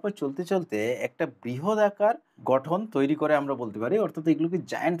এইভাবে পরপর চলতে, চলতে একটা বৃহদাকার গঠন তৈরি করে আমরা বলতে পারি। অর্থাৎ এগুলোকে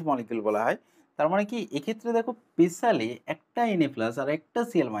জায়ান্ট মলিকিউল বলা হয়। তার মানে কি এক্ষেত্রে দেখো স্পেশালি একটা Na+ আর একটা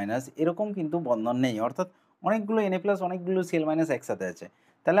Cl- এরকম কিন্তু বন্ধন নেই। অর্থাৎ অনেকগুলো Na+ অনেকগুলো Cl- একসাথে আছে।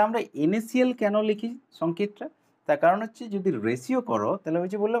 তাহলে আমরা NaCl কেন লিখি সংকেতটা? তার কারণ হচ্ছে যদি রেশিও করো তাহলে ওই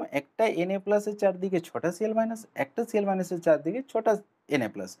যে বললাম একটা Na+ এর চারদিকে ৬টা Cl-, একটা Cl- এর চারদিকে ৬টা Na+।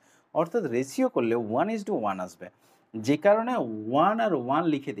 অর্থাৎ রেশিও করলে 1:1 আসবে। যে কারণে 1 আর 1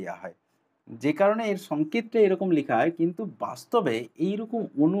 লিখে দেওয়া হয়। যে কারণে এর সংকেতটা এরকম লেখা হয়, কিন্তু বাস্তবে এইরকম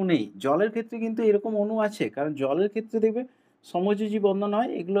অণু নেই। জলের ক্ষেত্রে কিন্তু এরকম অণু আছে। কারণ জলের ক্ষেত্রে দেখবে সমযোজী বন্ধন হয়।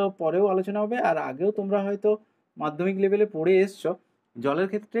 এগুলো পরেও আলোচনা হবে। আর আগেও তোমরা হয়তো মাধ্যমিক লেভেলে পড়ে এসছো। জলের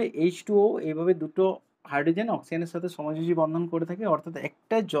ক্ষেত্রে H2O এইভাবে দুটো হাইড্রোজেন অক্সিজেনের সাথে সমযোজী বন্ধন করে থাকে। অর্থাৎ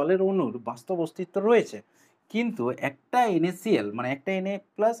একটা জলের অণুর বাস্তব অস্তিত্ব রয়েছে। কিন্তু একটা NaCl মানে একটা Na+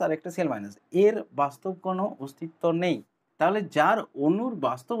 আর একটা Cl- এর বাস্তব কোনো অস্তিত্ব নেই। তাহলে যার অণুর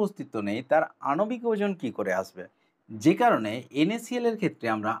বাস্তব অস্তিত্ব নেই তার আণবিক ওজন কি করে আসবে? যে কারণে NaCl এর ক্ষেত্রে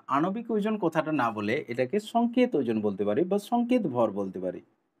আমরা আণবিক ওজন কথাটা না বলে এটাকে সংকেত ওজন বলতে পারি বা সংকেত ভর বলতে পারি।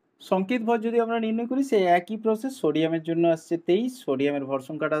 সংকেত ভর যদি আমরা নির্ণয় করি সেই একই প্রসেস। সোডিয়ামের জন্য আসছে 23, সোডিয়ামের ভর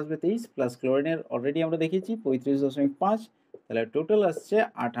সংখ্যাটা আসবে 23, প্লাস ক্লোরিনের অলরেডি আমরা দেখেছি 35.5, তাহলে টোটাল আসছে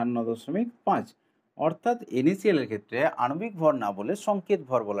 58.5। অর্থাৎ NaCl এর ক্ষেত্রে আণবিক ভর না বলে সংকেত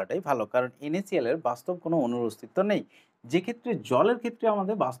ভর বলাটাই ভালো, কারণ NaCl এর বাস্তব কোনো অণুর অস্তিত্ব নেই। যে ক্ষেত্রে জলের ক্ষেত্রে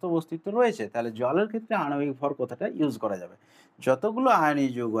আমাদের বাস্তব অস্তিত্ব রয়েছে, তাহলে জলের ক্ষেত্রে আণবিক ভর কথাটা ইউজ করা যাবে। যতগুলো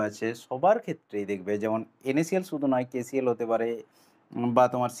আয়নীয় যৌগ আছে সবার ক্ষেত্রেই দেখবে, যেমন NaCl শুধু নয়, KCl হতে পারে বা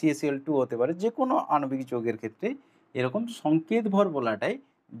তোমার CaCl2 হতে পারে, যে কোনো আণবিক যৌগের ক্ষেত্রে এরকম সংকেত ভর বলাটাই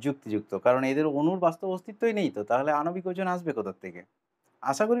যুক্তিযুক্ত, কারণ এদের অণুর বাস্তব অস্তিত্বই নেই, তো তাহলে আণবিক ওজন আসবে কোথা থেকে?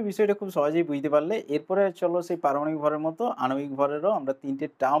 আশা করি বিষয়টা খুব সহজেই বুঝতে পারলে। এরপরে চলো সেই পারমাণবিক ভরের মতো আণবিক ভরেরও আমরা 3টে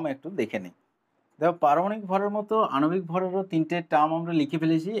টার্ম একটু দেখে নিই। দেখো পারমাণবিক ভরের মতো আণবিক ভরেরও 3টে টার্ম আমরা লিখে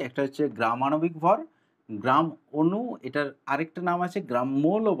ফেলেছি। একটা হচ্ছে গ্রাম আণবিক ভর, গ্রাম অণু, এটার আরেকটা নাম আছে গ্রাম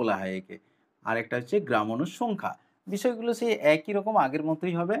মোলও বলা হয় একে, আর একটা হচ্ছে গ্রাম অণুর সংখ্যা। বিষয়গুলো সেই একই রকম আগের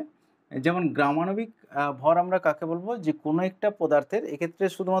মতোই হবে। যেমন গ্রাম আণবিক ভর আমরা কাকে বলবো? যে কোনো একটা পদার্থের, এক্ষেত্রে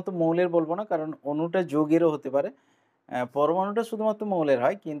শুধুমাত্র মৌলের বলবো না, কারণ অণুটা যৌগেরও হতে পারে। পরমাণুটা শুধুমাত্র মৌলের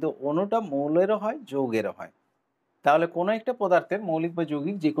হয়, কিন্তু অণুটা মৌলেরও হয়, যৌগেরও হয়। তাহলে কোনো একটা পদার্থের মৌলিক বা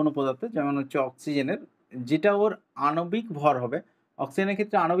যৌগিক যে কোনো পদার্থের, যেমন হচ্ছে অক্সিজেনের, যেটা ওর আণবিক ভর হবে। অক্সিজেনের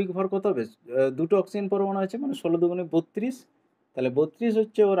ক্ষেত্রে আণবিক ভর কত হবে? দুটো অক্সিজেন পরমাণু আছে, মানে 16×32, তাহলে 32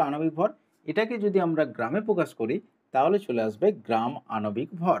 হচ্ছে ওর আণবিক ভর। এটাকে যদি আমরা গ্রামে প্রকাশ করি তাহলে চলে আসবে গ্রাম আণবিক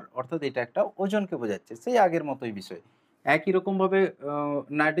ভর। অর্থাৎ এটা একটা ওজনকে বোঝাচ্ছে, সেই আগের মতোই বিষয়। একই রকমভাবে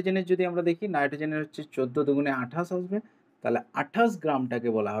নাইট্রোজেনের যদি আমরা দেখি, নাইট্রোজেনের হচ্ছে 14×28 আসবে, তাহলে 28 গ্রামটাকে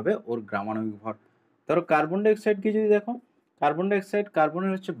বলা হবে ওর গ্রাম আণবিক ভর। ধরো কার্বন ডাইঅক্সাইডকে যদি দেখো, কার্বন ডাইঅক্সাইড,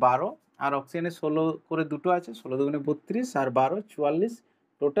 কার্বনের হচ্ছে 12 আর অক্সিজেনের 16 করে দুটো আছে, 16×32 আর 12 44,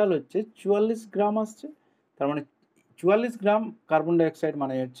 টোটাল হচ্ছে 44 গ্রাম আসছে। তার মানে 44 গ্রাম কার্বন ডাইঅক্সাইড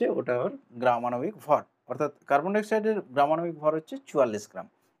মানে হচ্ছে ওটা ওর গ্রাম আণবিক ভর। অর্থাৎ কার্বন ডাইঅক্সাইডের গ্রাম আণবিক ভর হচ্ছে 44 গ্রাম।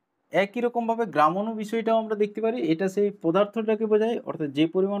 একই রকমভাবে গ্রাম অণু বিষয়টাও আমরা দেখতে পারি। এটা সেই পদার্থটাকে বোঝায়, অর্থাৎ যে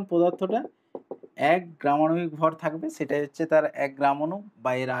পরিমাণ পদার্থটা 1 গ্রাম আণবিক ভর থাকবে সেটাই হচ্ছে তার 1 গ্রাম অণু,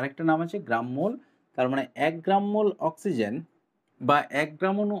 বা এর আরেকটা নাম আছে গ্রাম মোল। তার মানে 1 গ্রাম মোল অক্সিজেন বা 1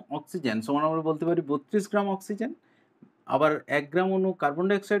 গ্রাম অণু অক্সিজেন সমান আমরা বলতে পারি 32 গ্রাম অক্সিজেন। আবার 1 গ্রাম অণু কার্বন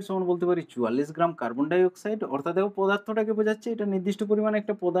ডাইঅক্সাইড সমান বলতে পারি 44 গ্রাম কার্বন ডাইঅক্সাইড। অর্থাৎ দেখো পদার্থটাকে বোঝাচ্ছে, এটা নির্দিষ্ট পরিমাণে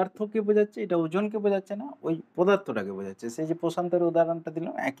একটা পদার্থকে বোঝাচ্ছে, এটা ওজনকে বোঝাচ্ছে না, ওই পদার্থটাকে বোঝাচ্ছে। সেই যে প্রশান্তের উদাহরণটা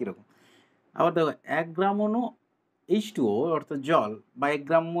দিলাম একই রকম। আবার দেখো 1 গ্রাম অণু H2O অর্থাৎ জল বা 1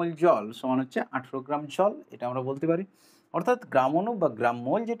 গ্রাম মোল জল সমান হচ্ছে 18 গ্রাম জল, এটা আমরা বলতে পারি। অর্থাৎ গ্রাম অণু বা গ্রাম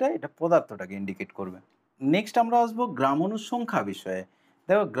মোল যেটা, এটা পদার্থটাকে ইন্ডিকেট করবে। নেক্সট আমরা আসবো গ্রাম অণুর সংখ্যা বিষয়ে।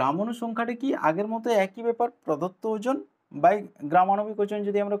 দেখো গ্রাম অণুর সংখ্যাটা কি আগের মতো একই ব্যাপার, প্রদত্ত ওজন বাই গ্রাম আণবিক ওজন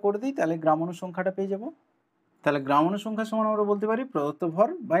যদি আমরা করে দিই তাহলে গ্রাম অণুর সংখ্যাটা পেয়ে যাব। তাহলে গ্রাম অণু সংখ্যা সমান আমরা বলতে পারি প্রদত্ত ভর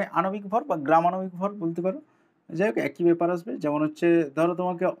বাই আণবিক ভর বা গ্রাম আণবিক ভর বলতে পারো। যাই হোক একই ব্যাপার আসবে। যেমন হচ্ছে ধরো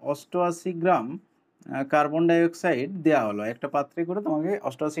তোমাকে 88 গ্রাম কার্বন ডাইঅক্সাইড দেওয়া হলো, একটা পাত্রে করে তোমাকে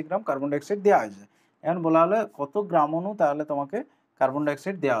 88 গ্রাম কার্বন ডাইঅক্সাইড দেওয়া হয়েছে। এখন বলা হলো কত গ্রাম অণু তাহলে তোমাকে কার্বন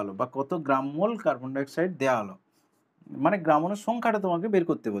ডাইঅক্সাইড দেওয়া হলো বা কত গ্রাম মোল কার্বন ডাইঅক্সাইড দেওয়া হলো, মানে গ্রাম অণুর সংখ্যাটা তোমাকে বের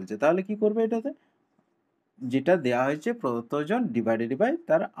করতে বলছে। তাহলে কি করবে, এটাতে যেটা দেওয়া হয়েছে প্রদত্ত ওজন ডিভাইডেড বাই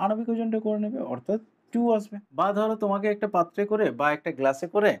তার আণবিক ওজনটা করে নেবে, অর্থাৎ 2 আসবে। বা ধরো তোমাকে একটা পাত্রে করে বা একটা গ্লাসে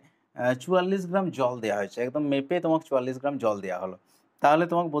করে 44 গ্রাম জল দেওয়া হয়েছে, একদম মেপে তোমাকে 44 গ্রাম জল দেওয়া হলো। তাহলে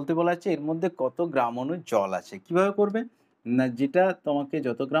তোমাকে বলতে বলা হচ্ছে এর মধ্যে কত গ্রাম অণু জল আছে। কিভাবে করবে না, যেটা তোমাকে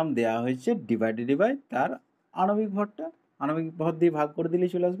যত গ্রাম দেওয়া হয়েছে ডিভাইডেড বাই তার আণবিক ভরটা, আণবিক ভর দিয়ে ভাগ করে দিলেই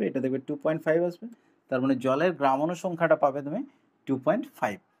চলে আসবে। এটা দেখবে 2.5 আসবে। তার মানে জলের গ্রাম অণু সংখ্যাটা পাবে তুমি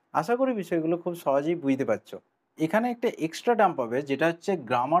 2.5। আশা করি বিষয়গুলো খুব সহজেই বুঝতে পারছো। এখানে একটা এক্সট্রা টার্ম পাবে যেটা হচ্ছে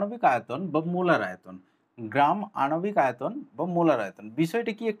গ্রাম আণবিক আয়তন বা মোলার আয়তন। গ্রাম আণবিক আয়তন বা মোলার আয়তন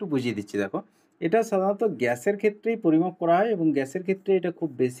বিষয়টা কি একটু বুঝিয়ে দিচ্ছি। দেখো এটা সাধারণত গ্যাসের ক্ষেত্রেই পরিমাপ করা হয় এবং গ্যাসের ক্ষেত্রে এটা খুব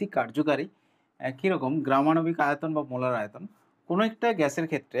বেশি কার্যকারী। কীরকম গ্রাম আণবিক আয়তন বা মোলার আয়তন, কোনো একটা গ্যাসের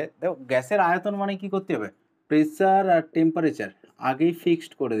ক্ষেত্রে দেখো গ্যাসের আয়তন মানে কি করতে হবে, প্রেসার আর টেম্পারেচার আগেই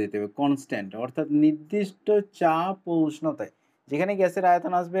ফিক্সড করে দিতে হবে কনস্ট্যান্ট, অর্থাৎ নির্দিষ্ট চাপ ও উষ্ণতায়। যেখানে গ্যাসের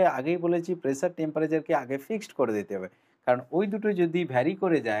আয়তন আসবে আগেই বলেছি প্রেসার টেম্পারেচারকে আগে ফিক্সড করে দিতে হবে, কারণ ওই দুটো যদি ভ্যারি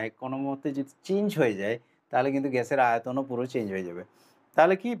করে যায় কোনো মতে যদি চেঞ্জ হয়ে যায় তাহলে কিন্তু গ্যাসের আয়তনও পুরো চেঞ্জ হয়ে যাবে।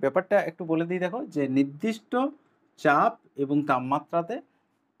 তাহলে কি ব্যাপারটা একটু বলে দিই, দেখো যে নির্দিষ্ট চাপ এবং তাপমাত্রাতে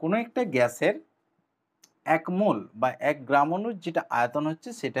কোনো একটা গ্যাসের 1 মোল বা 1 গ্রাম অণুর যেটা আয়তন হচ্ছে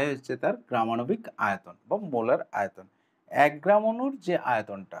সেটাই হচ্ছে তার গ্রামাণবিক আয়তন বা মোলার আয়তন। 1 গ্রাম অণুর যে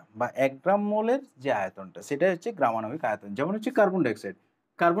আয়তনটা বা 1 গ্রাম মোলের যে আয়তনটা সেটাই হচ্ছে গ্রামাণবিক আয়তন। যেমন হচ্ছে কার্বন ডাইঅক্সাইড।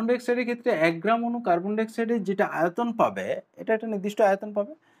 কার্বন ডাইঅক্সাইডের ক্ষেত্রে 1 গ্রাম অণু কার্বন ডাইঅক্সাইডের যেটা আয়তন পাবে, এটা একটা নির্দিষ্ট আয়তন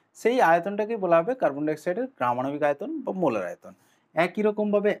পাবে। সেই আয়তনটাকেই বলা হবে কার্বন ডাইঅক্সাইডের গ্রামাণবিক আয়তন বা মোলার আয়তন। একই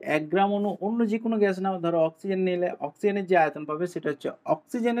রকমভাবে 1 গ্রাম অণু অন্য যেকোনো গ্যাস নাও, ধরো অক্সিজেন নিলে অক্সিজেনের যে আয়তন পাবে সেটা হচ্ছে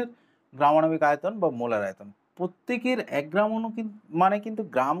অক্সিজেনের গ্রামাণবিক আয়তন বা মোলার আয়তন। প্রত্যেকের 1 গ্রাম অণু মানে কিন্তু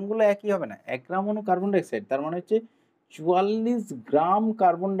গ্রামগুলো একই হবে না। 1 গ্রাম অণু কার্বন ডাইঅক্সাইড তার মানে হচ্ছে 44 গ্রাম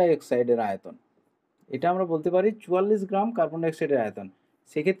কার্বন ডাইঅক্সাইডের আয়তন। এটা আমরা বলতে পারি 44 গ্রাম কার্বন ডাইঅক্সাইডের আয়তন।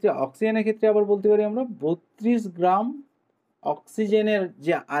 সেক্ষেত্রে অক্সিজেনের ক্ষেত্রে আবার বলতে পারি আমরা 32 গ্রাম অক্সিজেনের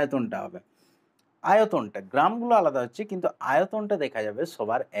যে আয়তনটা হবে। আয়তনটা গ্রামগুলো আলাদা হচ্ছে কিন্তু আয়তনটা দেখা যাবে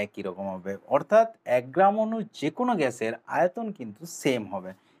সবার একই রকম হবে, অর্থাৎ 1 গ্রাম অণু যে কোনো গ্যাসের আয়তন কিন্তু সেম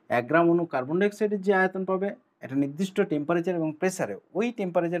হবে। 1 গ্রাম অণু কার্বন ডাইঅক্সাইডের যে আয়তন পাবে একটা নির্দিষ্ট টেম্পারেচার এবং প্রেসারে, ওই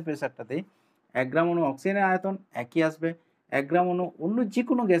টেম্পারেচার প্রেসারটাতেই 1 গ্রাম অণু অক্সিজেনের আয়তন একই আসবে। 1 গ্রাম অণু অন্য যে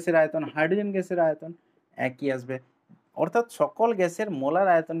কোনো গ্যাসের আয়তন, হাইড্রোজেন গ্যাসের আয়তন একই আসবে। অর্থাৎ সকল গ্যাসের মোলার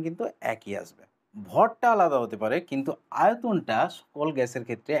আয়তন কিন্তু একই আসবে। ভরটা আলাদা হতে পারে কিন্তু আয়তনটা সকল গ্যাসের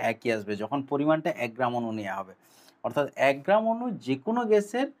ক্ষেত্রে একই আসবে যখন পরিমাণটা 1 গ্রাম অণু নেওয়া হবে। অর্থাৎ 1 গ্রাম অণু যে কোনো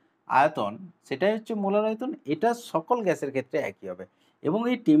গ্যাসের আয়তন সেটাই হচ্ছে মোলার আয়তন, এটা সকল গ্যাসের ক্ষেত্রে একই হবে। এবং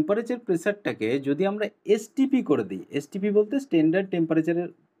এই টেম্পারেচার প্রেসারটাকে যদি আমরা এসটিপি করে দিই, এসটিপি বলতে স্ট্যান্ডার্ড টেম্পারেচার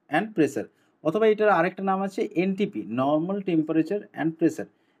অ্যান্ড প্রেসার, অথবা এটার আরেকটা নাম আছে NTP, normal temperature and pressure.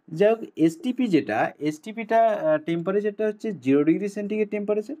 যাই হোক এসটিপি যেটা, এসটিপিটা টেম্পারেচারটা হচ্ছে 0 ডিগ্রি সেন্টিগ্রেড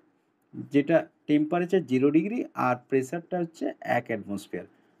টেম্পারেচার, যেটা টেম্পারেচার 0 ডিগ্রি আর প্রেসারটা হচ্ছে 1 অ্যাটমসফিয়ার।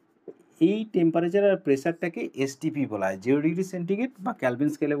 এই টেম্পারেচার আর প্রেসারটাকে এসটিপি বলা হয়। 0 ডিগ্রি সেন্টিগ্রেড বা ক্যালভিন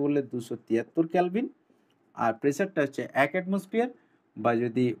স্কেলে বললে 273 ক্যালভিন, আর প্রেসারটা হচ্ছে 1 অ্যাটমসফিয়ার বা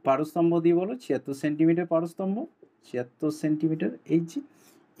যদি পারস্তম্ভ দিয়ে বলো 76 সেন্টিমিটার পারস্তম্ভ, 76 সেন্টিমিটার এইচ।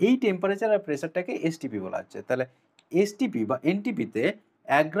 এই টেম্পারেচার আর প্রেসারটাকে এসটিপি বলা হচ্ছে। তাহলে এসটিপি বা এনটিপিতে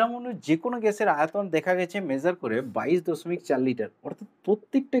 1 গ্রাম অণুর যে কোনো গ্যাসের আয়তন দেখা গেছে মেজার করে 22.4 লিটার, অর্থাৎ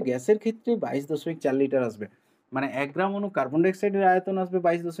প্রত্যেকটা গ্যাসের ক্ষেত্রে 22.4 লিটার আসবে। মানে 1 গ্রাম অণু কার্বন ডাইঅক্সাইডের আয়তন আসবে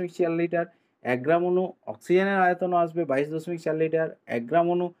 22.4 লিটার, 1 গ্রাম অণু অক্সিজেনের আয়তনও আসবে 22.4 লিটার, 1 গ্রাম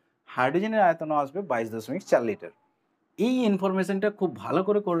অণু হাইড্রোজেনের আয়তনও আসবে 22.4 লিটার। এই ইনফরমেশনটা খুব ভালো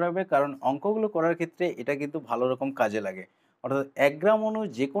করে রাখবে, কারণ অঙ্কগুলো করার ক্ষেত্রে এটা কিন্তু ভালো রকম কাজে লাগে। অর্থাৎ 1 গ্রাম অণু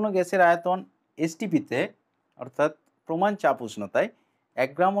যে কোনো গ্যাসের আয়তন এসটিপিতে, অর্থাৎ প্রমাণ চাপ উষ্ণতায় 1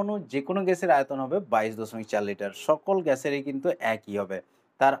 গ্রাম অণু যে কোনো গ্যাসের আয়তন হবে 22.4 লিটার। সকল গ্যাসেরই কিন্তু একই হবে,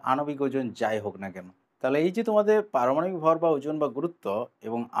 তার আণবিক ওজন যাই হোক না কেন। তাহলে এই যে তোমাদের পারমাণবিক ভর বা ওজন বা গুরুত্ব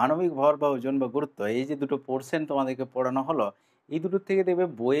এবং আণবিক ভর বা ওজন বা গুরুত্ব, এই যে দুটো পোর্শন তোমাদেরকে পড়ানো হলো, এই দুটোর থেকে দেখবে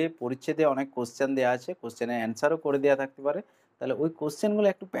বইয়ে পরিচ্ছেদে অনেক কোশ্চেন দেওয়া আছে, কোশ্চেনের অ্যান্সারও করে দেওয়া থাকতে পারে। তাহলে ওই কোশ্চেনগুলো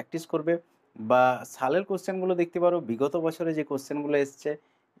একটু প্র্যাকটিস করবে বা সালের কোশ্চেনগুলো দেখতে পারো, বিগত বছরে যে কোশ্চেনগুলো এসছে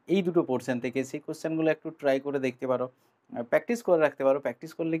এই দুটো পোর্শন থেকে সেই কোশ্চেনগুলো একটু ট্রাই করে দেখতে পারো। প্র্যাকটিস করে রাখতে পারো।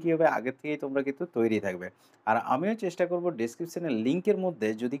 প্র্যাকটিস করলে কি হবে, আগের থেকেই তোমরা কিন্তু তৈরি থাকবে। আর আমিও চেষ্টা করব ডেসক্রিপশনের লিঙ্কের মধ্যে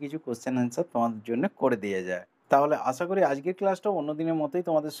যদি কিছু কোশ্চেন অ্যান্সার তোমাদের জন্য করে দেয়া যায়। তাহলে আশা করি আজকের ক্লাসটাও অন্য দিনের মতোই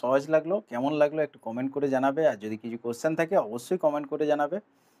তোমাদের সহজ লাগলো। কেমন লাগলো একটু কমেন্ট করে জানাবে। আর যদি কিছু কোশ্চেন থাকে অবশ্যই কমেন্ট করে জানাবে।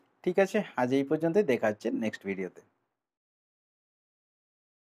 ঠিক আছে? আজ এই পর্যন্তই। দেখা হচ্ছে নেক্সট ভিডিওতে।